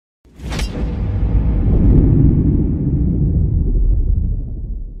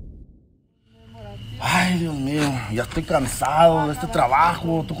ya estoy cansado de este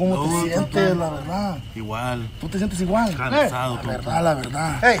trabajo. ¿Tú cómo te sientes, la verdad? Igual. ¿Tú te sientes igual? Cansado, la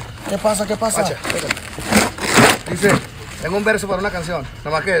verdad. Hey, ¿Qué pasa? Pacha, dice, tengo un verso para una canción,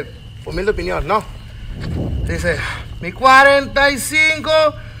 nomás que humilde opinión, ¿no? Dice, mi 45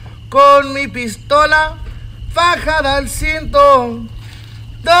 con mi pistola fajada al cinto,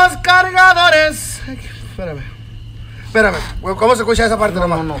 2 cargadores. Espérame, ¿cómo se escucha esa parte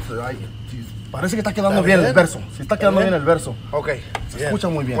nomás? No, parece que está quedando bien el verso. Sí está quedando bien el verso. Ok. Se escucha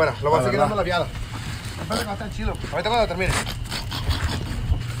muy bien. Bueno, lo voy a seguir dando la viada. Espérate que está chido. Ahorita cuando termine.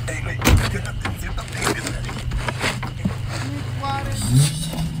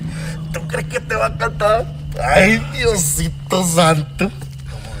 ¿Tú crees que te va a cantar? Ay, Diosito santo.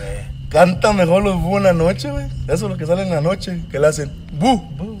 ¿Cómo ve? Canta mejor los buena noche, güey. Eso es lo que sale en la noche, que le hacen bu,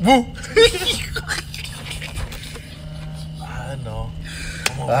 bu. Ah, no.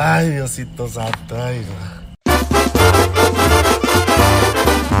 Ay, Diosito santo, ay, no.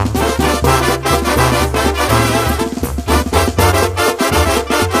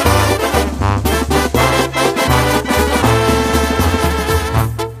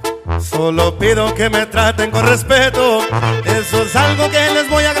 Solo pido que me traten con respeto, eso es algo que les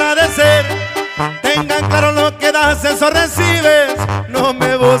voy a agradecer. Tengan claro lo que das, eso recibes. No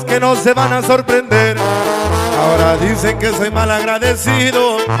me busquen, no se van a sorprender. Ahora dicen que soy mal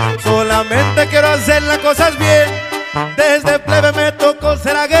agradecido, solamente quiero hacer las cosas bien. Desde plebe me tocó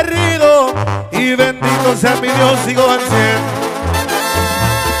ser aguerrido, y bendito sea mi Dios, sigo al 100.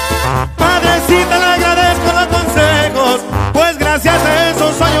 Padrecita, le agradezco los consejos, pues gracias a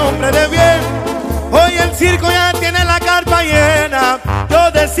eso soy hombre de bien. Hoy el circo ya tiene la carpa llena,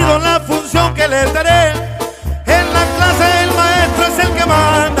 yo decido la función que les daré. En la clase el maestro es el que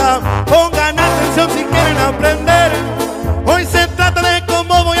manda, pongan atención si quieren aprender. Hoy se trata de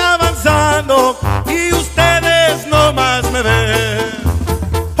cómo voy avanzando, y ustedes nomás me ven.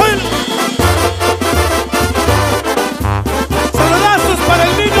 Saludazos para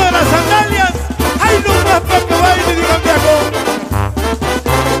el niño de las sandalias. ¡Ay, no más para que baile y digan viejo!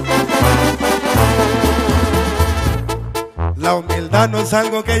 La humildad no es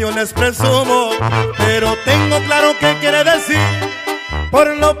algo que yo les presumo, pero tengo claro qué quiere decir.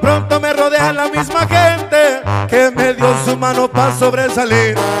 Por lo pronto me rodea la misma gente que me dio su mano para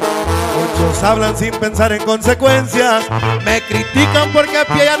sobresalir. Muchos hablan sin pensar en consecuencias, me critican porque a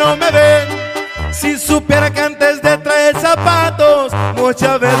pie ya no me ven. Si supiera que antes de traer zapatos,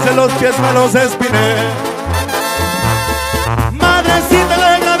 muchas veces los pies me los espiné. Madrecita, le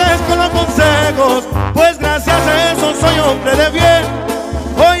agradezco los consejos, pues gracias a eso soy hombre de bien.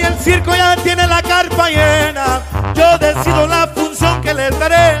 Hoy el circo ya tiene la carpa llena, yo decido la función que les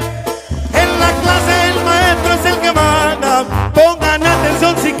daré. En la clase el maestro es el que manda, pongan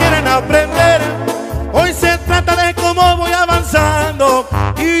atención si quieren aprender. Hoy se trata de cómo voy avanzando,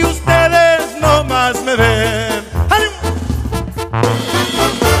 y ustedes nomás me ven. ¡Ánimo!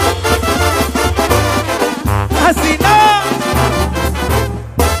 ¡Así no!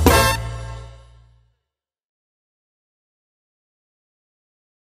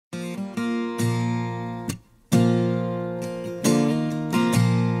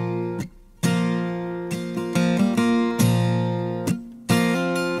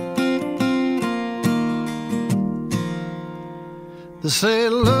 They say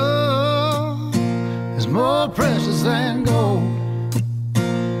love is more precious than gold.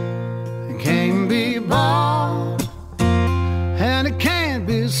 It can't be bought and it can't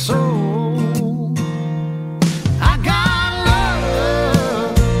be sold. I got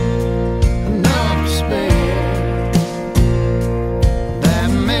love enough to spare. That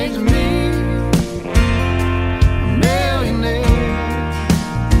makes me a millionaire.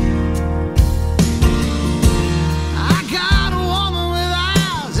 I got a woman with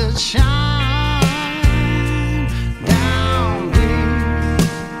eyes that shine down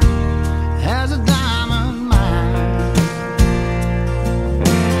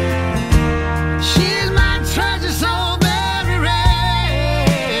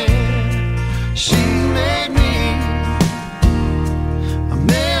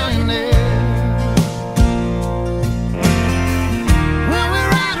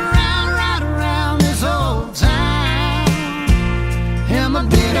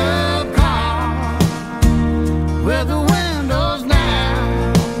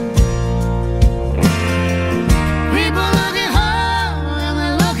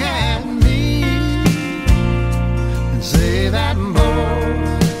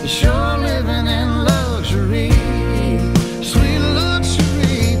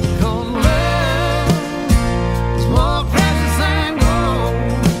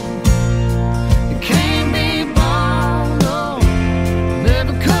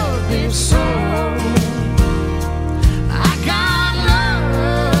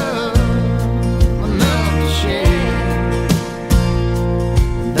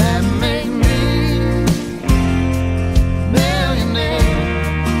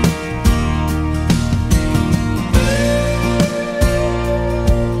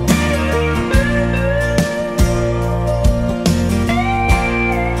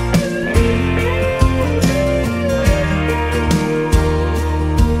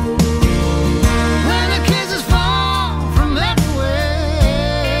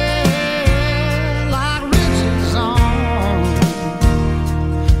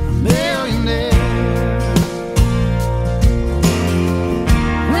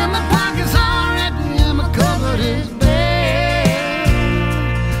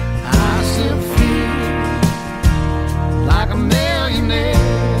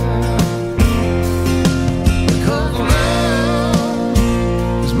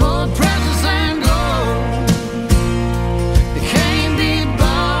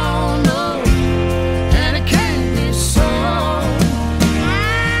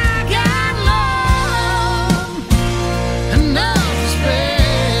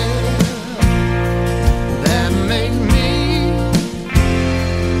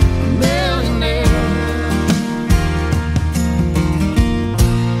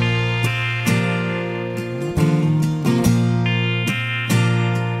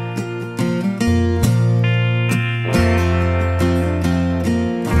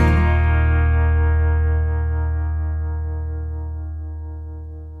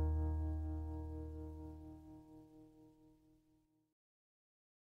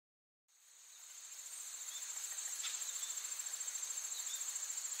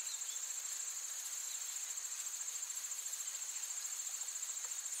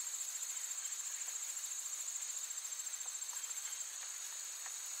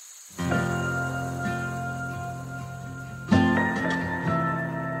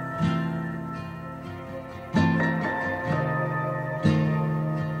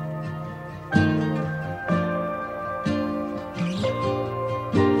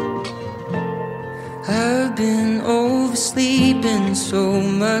so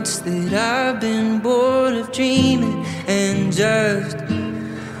much that I've been bored of dreaming and just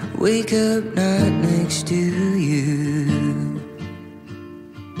wake up not next to you.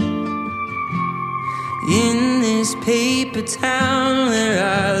 In this paper town where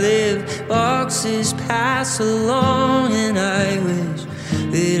I live, boxes pass along, and I wish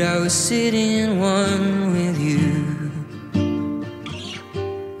that I was sitting in one with you.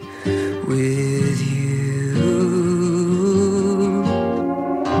 With you,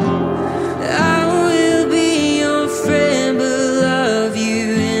 I will be your friend, but love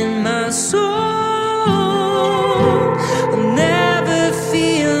you in my soul. I'll never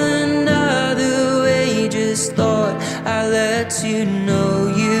feel another way. Just thought I'd let you know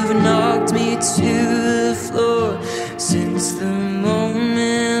you've knocked me to the floor since the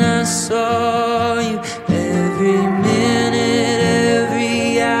moment I saw you. Every minute,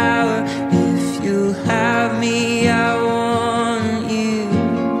 every hour, if you'll have me, I want you.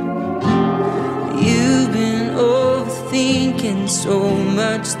 You've been overthinking so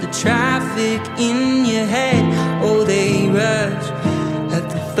much, the traffic in your head, oh, they rush at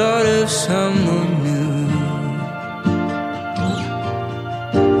the thought of someone new.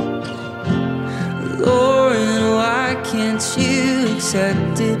 Lauren, why can't you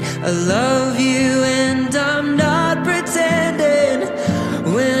accept it? I love you and I'm not pretending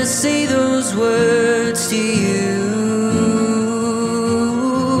when I say those words to you.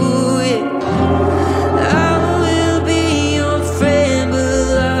 I will be your friend, but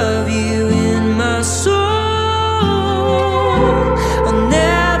love you in my soul. I'll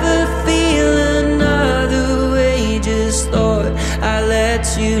never feel another way. Just thought I'd let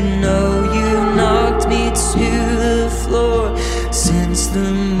you know you knocked me to the floor since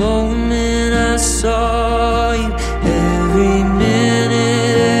the moment I saw you. Every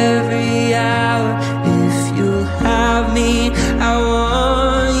minute, every hour, if you'll have me, I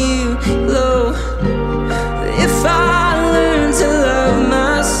want you. Low. If I learn to love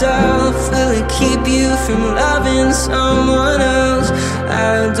myself, will it keep you from loving someone else?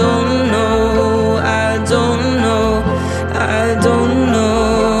 I don't know, I don't know, I don't know.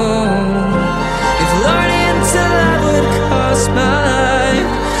 If learning to love would cost my life,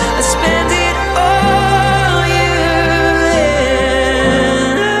 I'd spend it all you.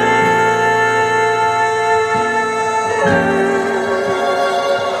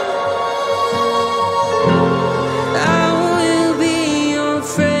 I will be your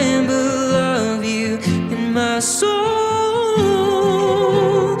friend, but love you in my soul.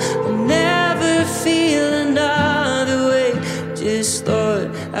 I'll never feel another way. Just thought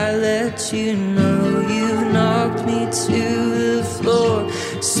I'd let you know you've knocked me to the floor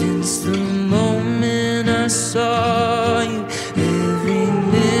since the moment I saw you. Every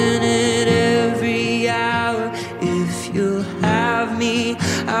minute, every hour, if you'll have me,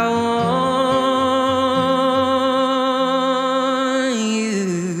 I want you.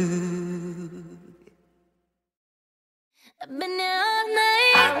 I've been here all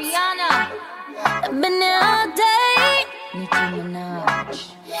night. Ariana. I've been here all day. Nicki Minaj.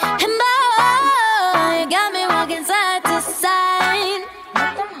 And boy, you got me walking side to side.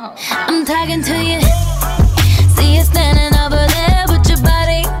 I'm talking to you. See you standing over there with your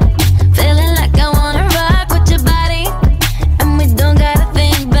body. Feeling like I wanna rock with your body. And we don't gotta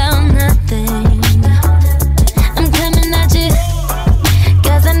think about nothing. I'm coming at you,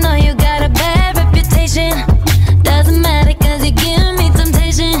 'cause I know you got a bad reputation. Doesn't matter 'cause you give me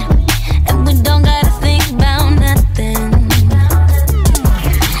temptation. And we don't gotta think about nothing.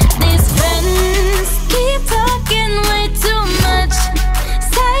 These friends keep talking way too much.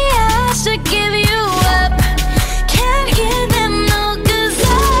 Say I should give you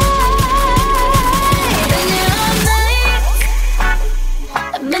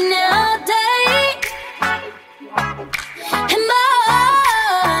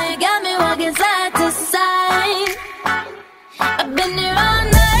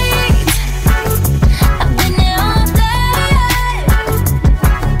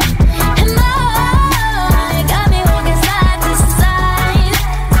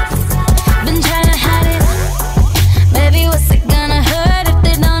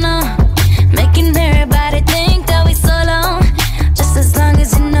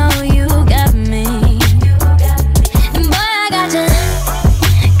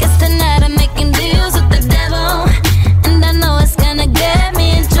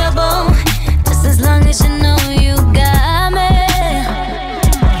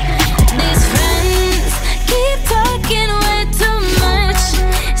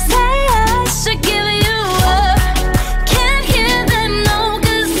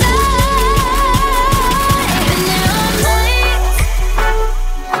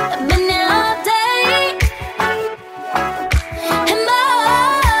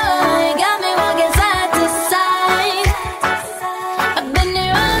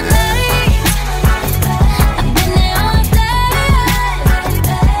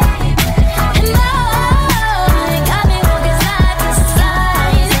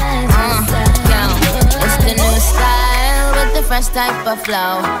type of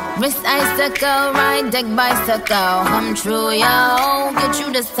flow. Wrist icicle, ride deck bicycle. Come true, yo. Get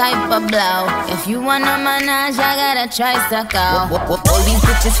you this type of blow. If you wanna manage, I got a tricycle. All these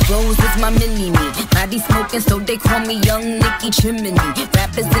bitches froze, it's my mini-me. Now they smoking, so they call me Young Nicky Chimney.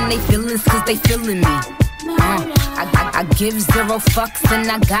 Rappers in they feelings, cause they feeling me. I give zero fucks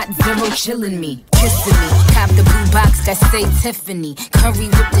and I got zero chillin' me. Kissing me, cop the blue box that say Tiffany. Curry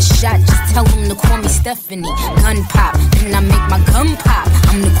with the shot, just tell them to call me Stephanie. Gun pop, then I make my gun pop.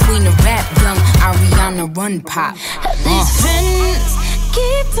 I'm the queen of rap, young Ariana Run Pop. These friends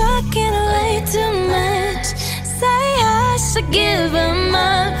keep talking way too much. Say I should give them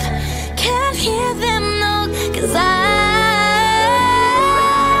up. Can't hear them, no, cause I've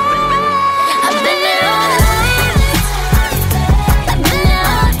been there all night. I've been there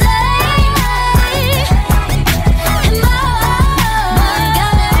all day. And boy,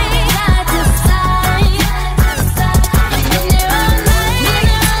 got me side to side. I've been there all night.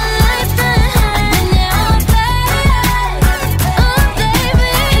 I've been there all day. Oh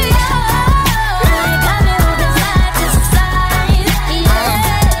baby, got me moving side to side.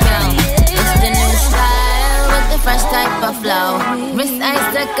 It's the new style with the fresh type of flow. Wrist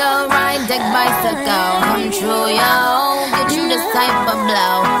icicle, ride deck bicycle. Come true, yo. Get you this type of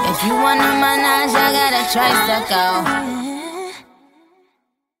blow. If you wanna manage, I got a tricycle.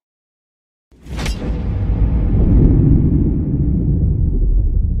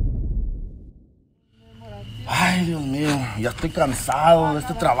 Ay, Dios mío, ya estoy cansado de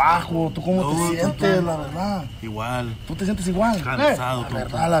este trabajo. ¿Tú cómo te sientes, la verdad? Igual. ¿Tú te sientes igual? Cansado,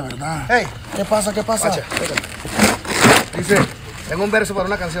 la verdad. Hey, ¿Qué pasa? ¿Qué pasa? Pacha, dice, tengo un verso para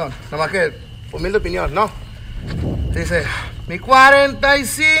una canción, nada más que humilde opinión, ¿no? Dice, mi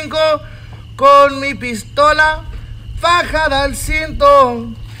 45 con mi pistola fajada al cinto,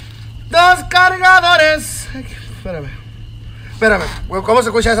 2 cargadores. Espérame, ¿cómo se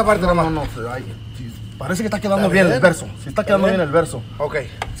escucha esa parte nomás? No, ay, sí, parece que está quedando bien el verso. Sí está quedando bien el verso. Ok.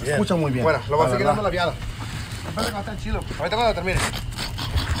 Se escucha muy bien. Bueno, lo voy a seguir verdad. dando la viada. Espérate que va a estar chido. Ahorita cuando termine.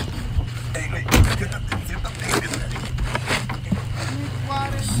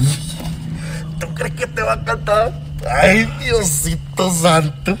 ¿Tú crees que te va a cantar? Ay, Diosito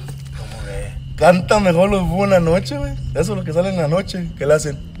santo. ¿Cómo ve? Canta mejor los bu en la noche, güey. Eso es lo que sale en la noche, que le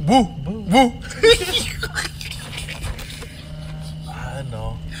hacen bu, bu. Ah,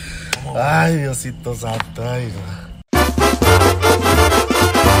 no. ¿Cómo ve? Ay, Diosito santo, ay, güey.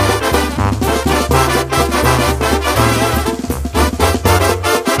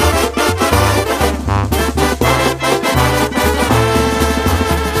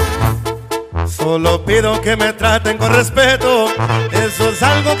 Solo pido que me traten con respeto, eso es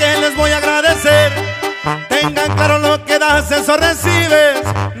algo que les voy a agradecer. Tengan claro lo que das, eso recibes.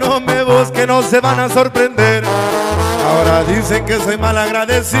 No me busquen, no se van a sorprender. Ahora dicen que soy mal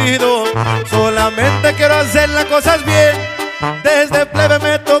agradecido, solamente quiero hacer las cosas bien. Desde plebe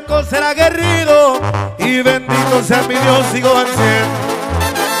me tocó ser aguerrido, y bendito sea mi Dios, sigo al 100.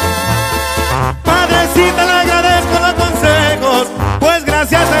 Padrecita, le agradezco los consejos, pues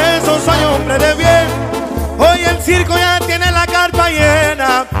gracias a eso soy hombre de bien. Hoy el circo ya tiene la carpa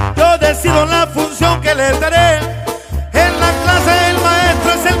llena, yo decido la función que les daré. En la clase el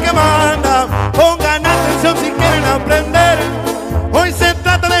maestro es el que manda, pongan atención si quieren aprender. Hoy se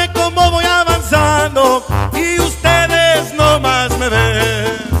trata de cómo voy avanzando, y ustedes nomás me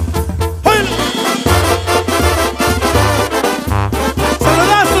ven.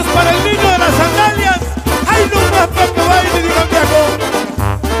 Saludazos para el niño de las sandalias. ¡Ay, no más para que vaya y me digan viejo!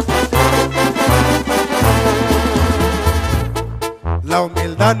 La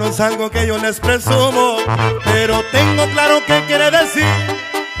humildad no es algo que yo les presumo, pero tengo claro qué quiere decir.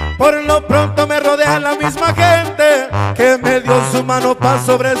 Por lo pronto me rodea la misma gente que me dio su mano para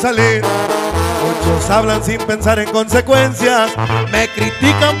sobresalir. Muchos hablan sin pensar en consecuencias, me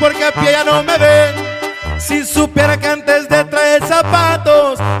critican porque a pie ya no me ven. Si supiera que antes de traer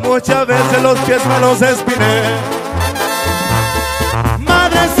zapatos, muchas veces los pies me los espiné.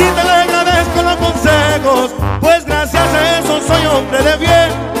 Madrecita, le agradezco los consejos, pues gracias a eso soy hombre de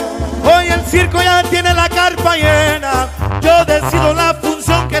bien. Hoy el circo ya tiene la carpa llena, yo decido la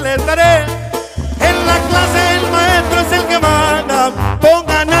función que les daré. En la clase el maestro es el que manda,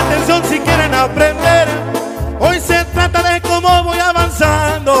 pongan atención si quieren aprender. Hoy se trata de cómo voy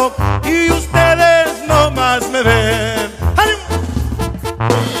avanzando, y ustedes nomás me ven.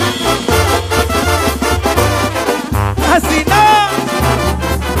 Así no.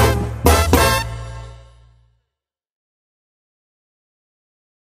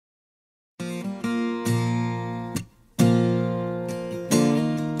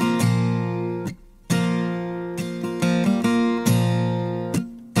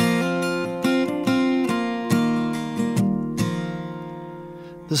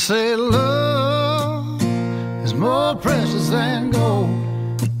 They say love is more precious than gold.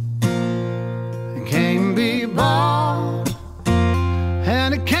 It can't be bought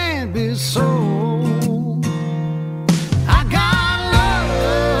and it can't be sold. I got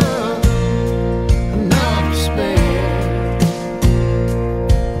love enough to spare.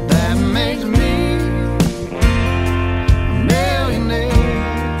 That makes me a millionaire.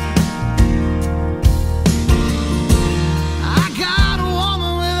 I got a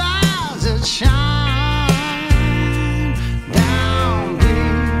woman with eyes that shine down deep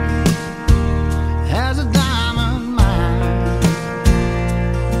as a diamond mine.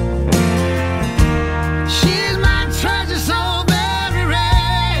 She's my treasure so very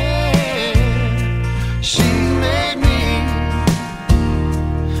rare. She made me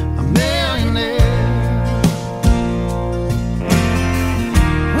a millionaire.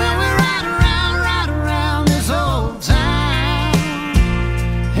 When we ride around this old town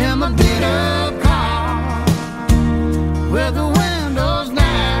in my beat up car with the windows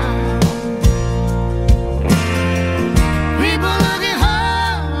down, people look at her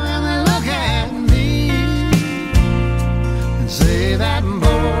and they look at me and say that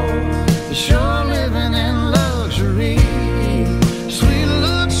boy is sure living in luxury, sweet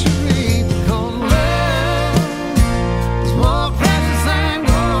luxury, because love is more precious than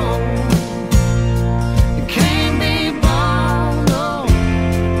gold. It can't be bought, no,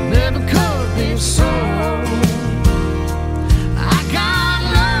 never could be sold. I got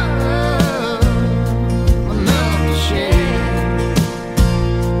love enough to share.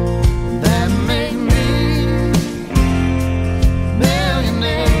 That make me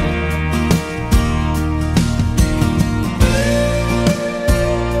millionaire.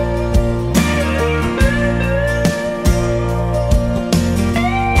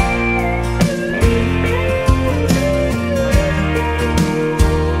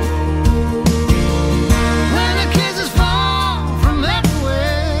 When the kisses fall from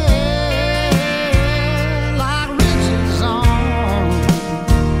everywhere like riches on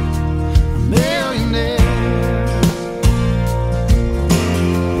a millionaire.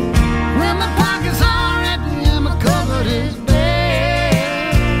 When my pockets are empty and my cupboard is bare,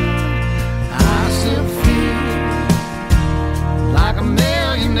 I still feel like a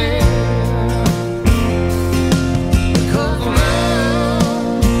millionaire. Because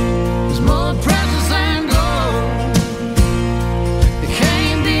love is more precious than gold. It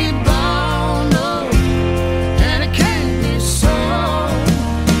can't be bought, no, and it can't be sold.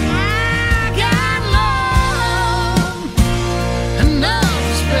 I got love enough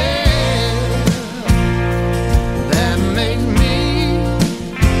to spare. That make me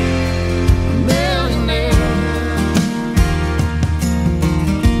a millionaire.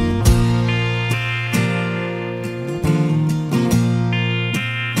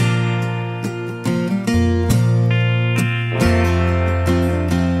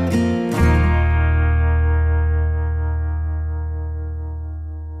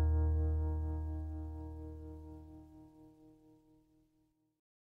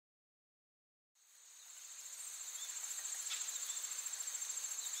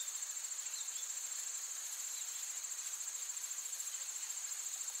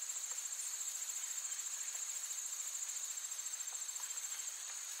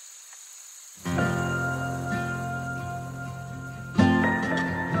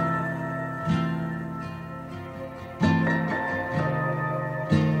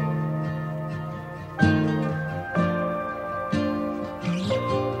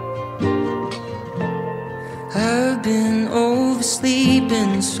 I've been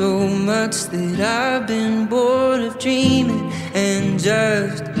oversleeping so much that I've been bored of dreaming and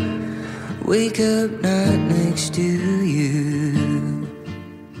just wake up not next to you.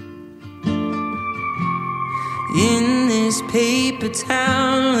 In this paper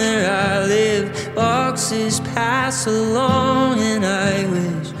town where I live, boxes pass along, and I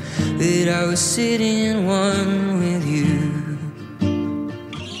wish that I was sitting in one with you.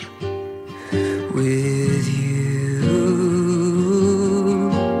 With you.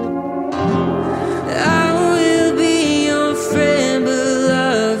 I will be your friend, but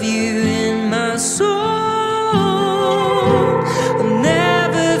love you in my soul. I'll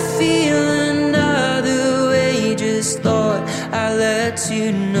never feel another way. Just thought I'd let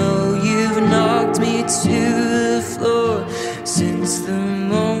you know you've knocked me to the floor. Since the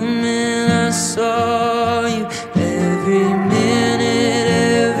moment I saw you, every minute,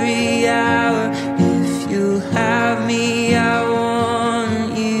 every hour, if you'll have me, I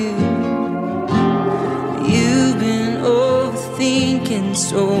want you. You've been overthinking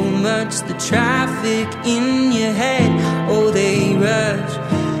so much, the traffic in your head, oh, they rush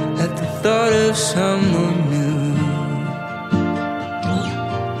love someone new.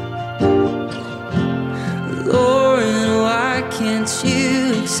 Lauren, why can't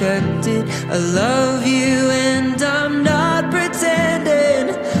you accept it? I love you and I'm not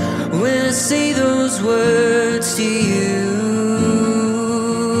pretending when I say those words to you.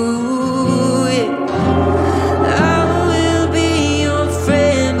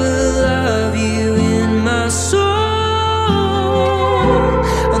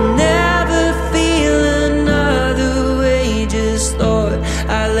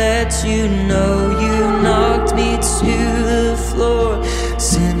 You know you knocked me to the floor.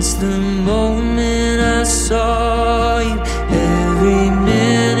 Since the moment I saw you, every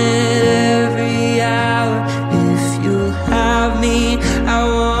minute, every hour, if you'll have me, I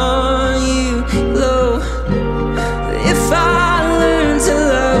want you, Lord. If I learn to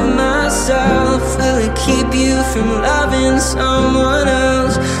love myself, will it keep you from loving someone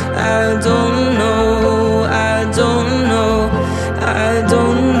else? I don't know, I don't know, I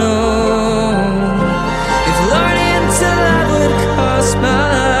don't know. My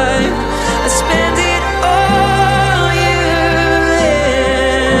life, I spend it all you.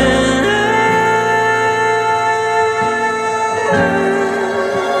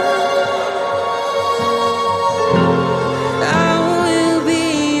 I will be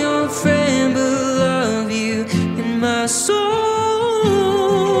your friend, but love you in my soul.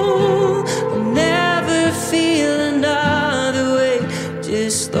 I'll never feel another way.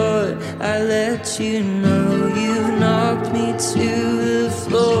 Just thought I'd let you know you knocked me to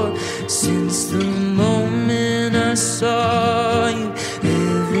floor. Since the moment I saw you,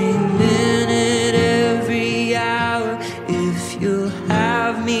 every minute, every hour, if you'll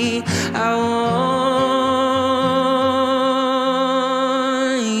have me, I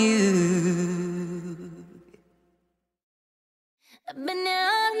want you. I've been here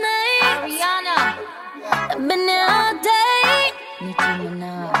all night, Ariana. I've been here all day, Nicki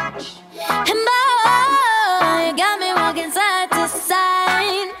Minaj. And boy, you got me walking side to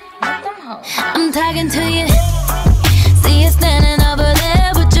side. I'm talking to you. See you standing over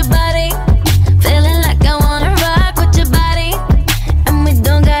there with your body, feeling like I wanna rock with your body, and we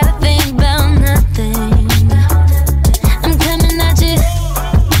don't gotta think about nothing. I'm coming at you,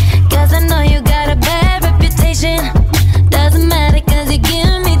 cause I know you got a bad reputation. Doesn't matter cause you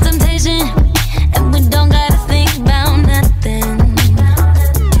give me temptation, and we don't gotta think about nothing.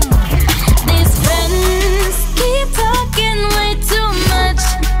 These friends keep talking way too much.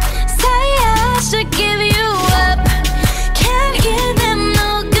 Should give you up. Can't hear them no,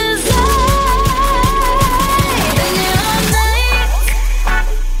 cause I've been here all night,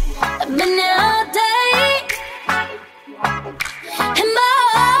 I've been here all day, and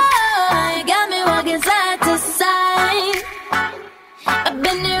boy, you got me walking side to side. I've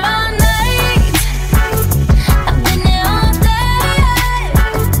been here all night, I've been here all day,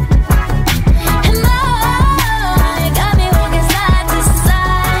 and boy, you got me walking side to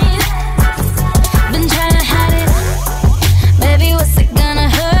side. Been trying to hide it, baby, what's it gonna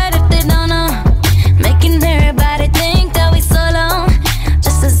hurt if they don't know? Making everybody think that we solo,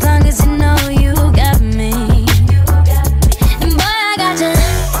 just as long as you know you got me. And boy, I got you,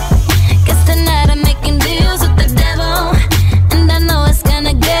 cause tonight I'm making deals with the devil, and I know it's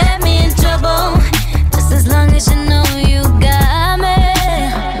gonna get me in trouble, just as long as you know you got me.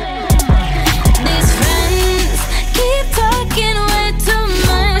 These friends keep talking way too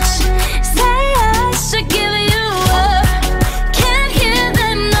much. Say I should give you up. Can't hear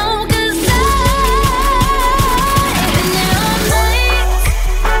them no, cause I've been here all night,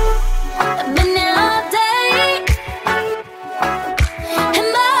 I've been here all day, and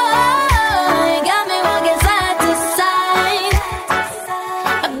boy, you got me walking side to side.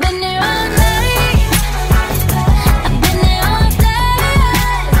 I've been here all night, I've been here all day,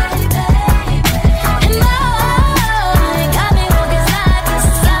 and boy, you got me walking side to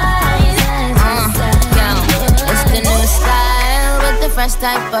side. It's the new style with the fresh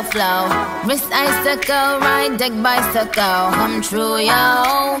type of flow. Wrist icicle, ride deck bicycle. Come true,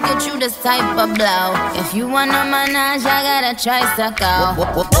 yo. Get you this type of blow. If you wanna manage, I got a tricycle.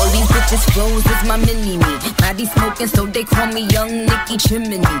 All these bitches froze, it's my mini-me. Body smoking, so they call me Young Nicky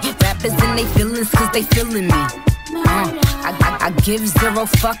Chimney. Rappers in they feelings, cause they feeling me. I give zero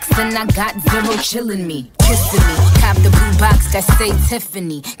fucks and I got zero chillin' me. Kissing me, cop the blue box that say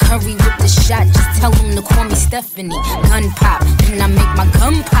Tiffany. Curry with the shot, just tell them to call me Stephanie. Gun pop, then I make my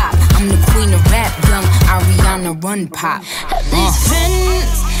gun pop. I'm the queen of rap, young Ariana Run Pop. These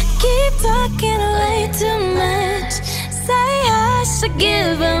friends keep talking way too much. Say I should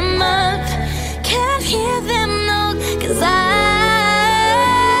give them up. Can't hear them no, cause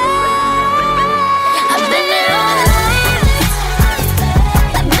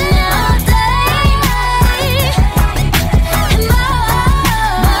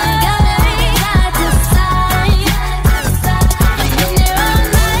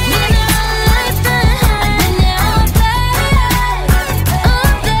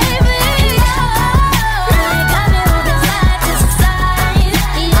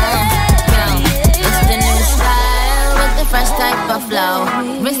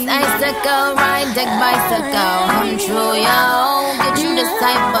Wrist icicle, ride deck bicycle. Come true, yo. Get you this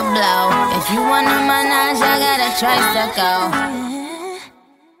type of blow. If you wanna manage, I got a tricycle.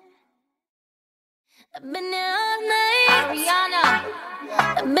 I've been here all night. Ariana.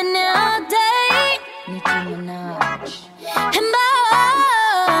 I've been here all day. Nicki Minaj. And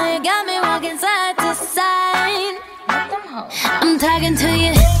boy, you got me walking side to side. I'm talking to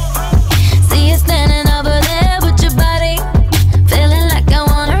you. See you standing over there with your body. Feeling like I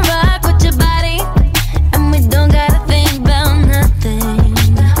wanna rock with your body. And we don't gotta think about nothing.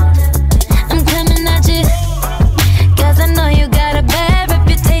 I'm coming at you, cause I know you got a bad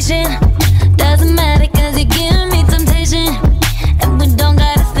reputation. Doesn't matter cause you give me temptation. And we don't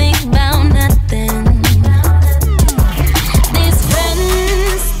gotta think about nothing. These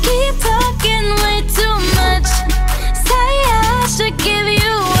friends keep talking way too much. Say I should give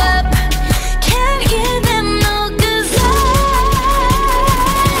you up. Can't hear them no, cause I've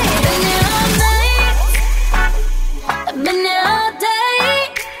been here all night. I've been here all day.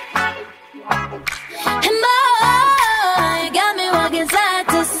 And boy, you got me walking side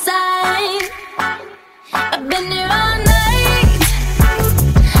to side. I've been here all night.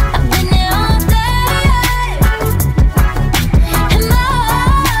 I've been here all day. And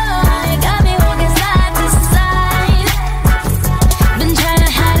boy, you got me walking side to side. Been trying to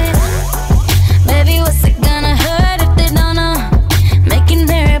hide it. Baby, what's it gonna hurt if they don't know? Making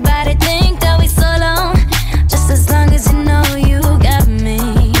everybody think that we solo. Just as long as you know you got me.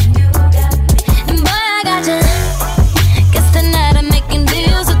 And boy, I got you. Guess tonight I'm making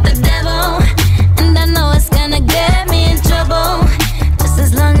deals with the devil. And I know it's gonna get me in trouble. Just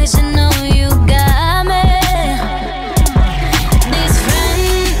as long as you know you got me. These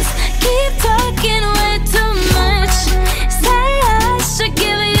friends keep talking way too much. Say I should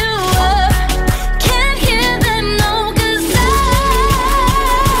give you up. Can't hear them no, cause I've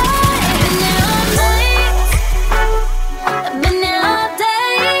been here all night. I've been here all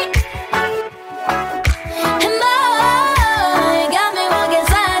day. And boy, you got me walking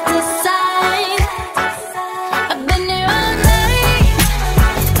side to side. I've been here all night.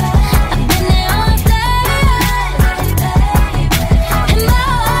 I've been here all day. And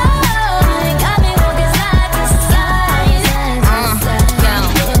boy, you got me walking side to side.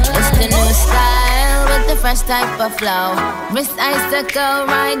 It's the new style with the fresh type of flow. Wrist icicle,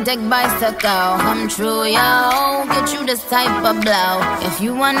 ride deck bicycle. Come true, yo. Get you this type of blow. If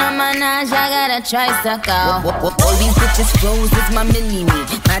you wanna manage, I got a tricycle. All these bitches flows is my mini-me.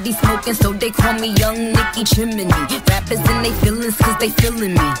 Body smoking, so they call me Young Nicky Chimney. Rappers in they feelings, cause they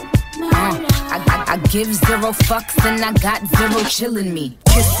feeling me. I give zero fucks and I got zero chillin' me.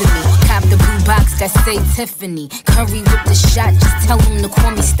 Kissing me, cop the blue box that say Tiffany. Curry with the shot, just tell them to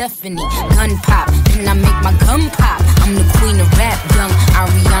call me Stephanie. Gun pop, then I make my gun pop. I'm the queen of rap, young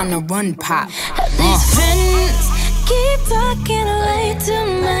Ariana Run Pop. These friends keep talking way too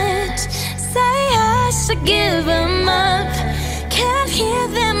much. Say I should give them up. Can't hear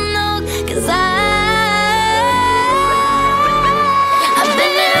them no, cause I've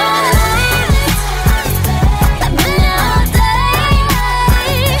been here all night. I've been here all day.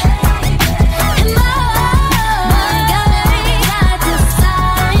 And boy, you got me side to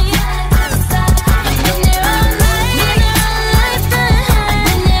side. I've been here all night. I've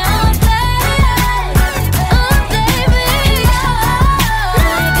been here all day. Oh baby, you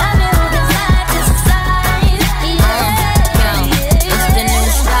got me walking side to side. It's the new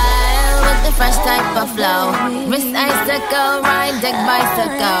style with the fresh type of flow. Wrist icicle, ride deck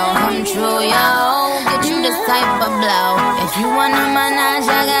bicycle. Come true, yo. Get you this type of blow. If you wanna manage,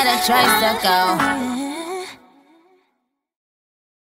 I got a tricycle.